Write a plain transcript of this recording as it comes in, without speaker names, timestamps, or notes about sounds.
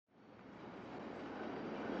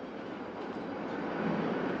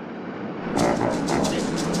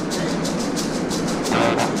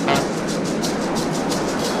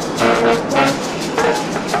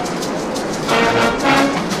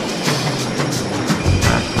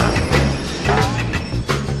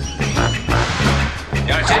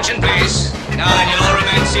Attention, please. Now then, you'll all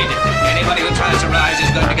remain seated. Anybody who tries to rise is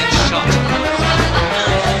going to get shot.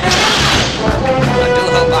 I do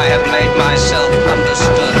hope I have made myself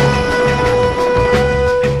understood.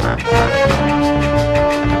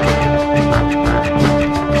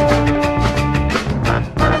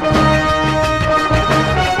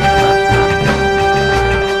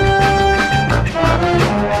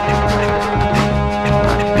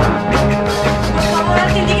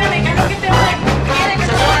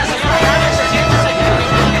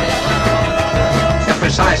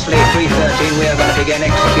 Precisely 3:13, we are going to begin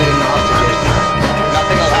executing the hostages.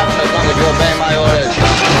 Nothing will happen as long as you obey my orders.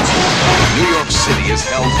 New York City is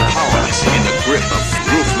held powerless in the grip of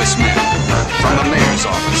ruthless men. From the mayor's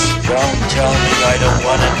office. Don't tell me I don't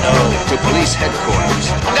want to know. To police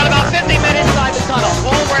headquarters. I've got about 50 men inside the tunnel,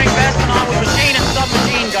 all wearing vests and armed with machine and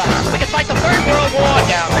submachine guns. We can fight the Third World War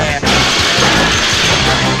down there.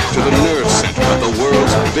 To the nerve center of the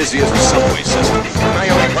world's busiest subway system.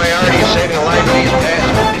 My only priority is saving the life of these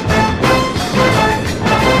bastards.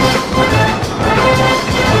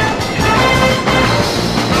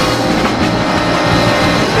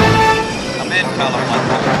 Come in, fella.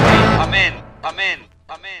 Come in. Come in.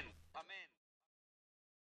 Come in.